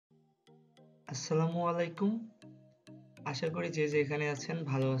আসসালামু আলাইকুম। আশা করি যে যেখানে আছেন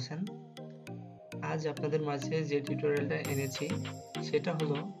ভালো আছেন। আজ আপনাদের মাঝে যে টিউটোরিয়ালটা এনেছি সেটা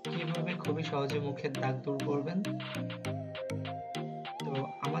হলো কিভাবে খুবই সহজে মুখের দাগ দূর করবেন। তো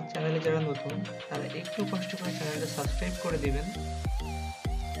আমার চ্যানেলে যারা নতুন তারা একটু কষ্ট করে চ্যানেলটা সাবস্ক্রাইব করে দিবেন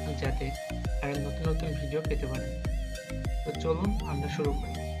যাতে আরো নতুন নতুন ভিডিও পেতে পারেন। তো চলুন আমরা শুরু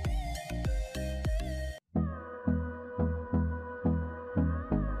করি।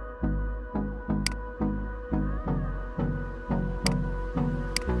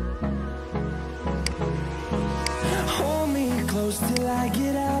 Till I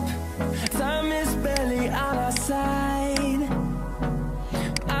get up, time is barely on our side.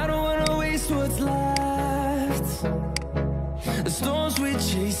 I don't wanna waste what's left. The storms we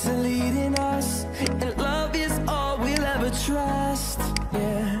chase are leading us, and love is all we'll ever trust.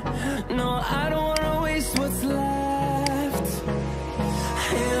 Yeah, no, I don't wanna waste what's left.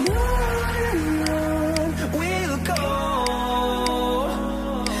 And on we'll go,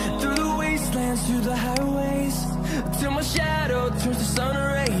 through the wastelands, through the highways, till my shadow turns to sun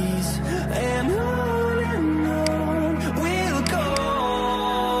rays. And on we'll go,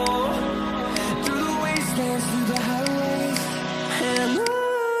 through the wastelands, through the highways. And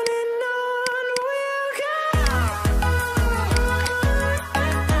on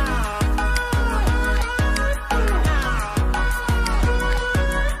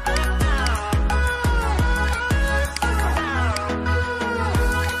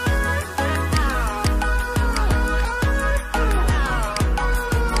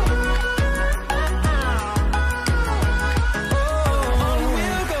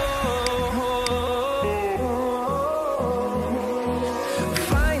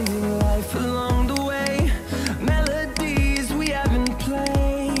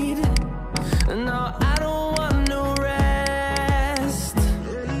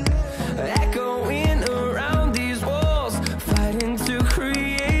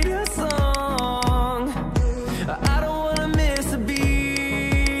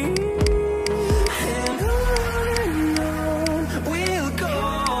we'll go.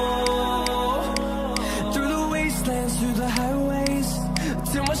 Through the highways,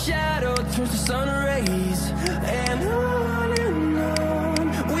 till my shadow turns to sun rays. And on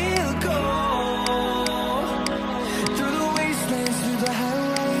we'll go, through the wastelands, through the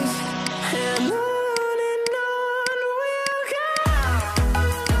highways. And on we'll go.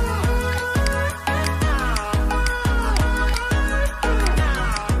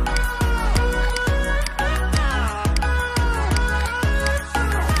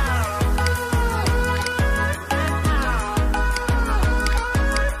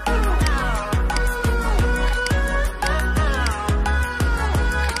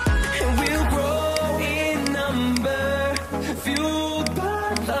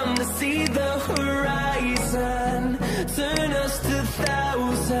 See the horizon, turn us to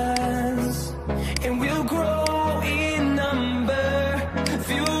thousands, and we'll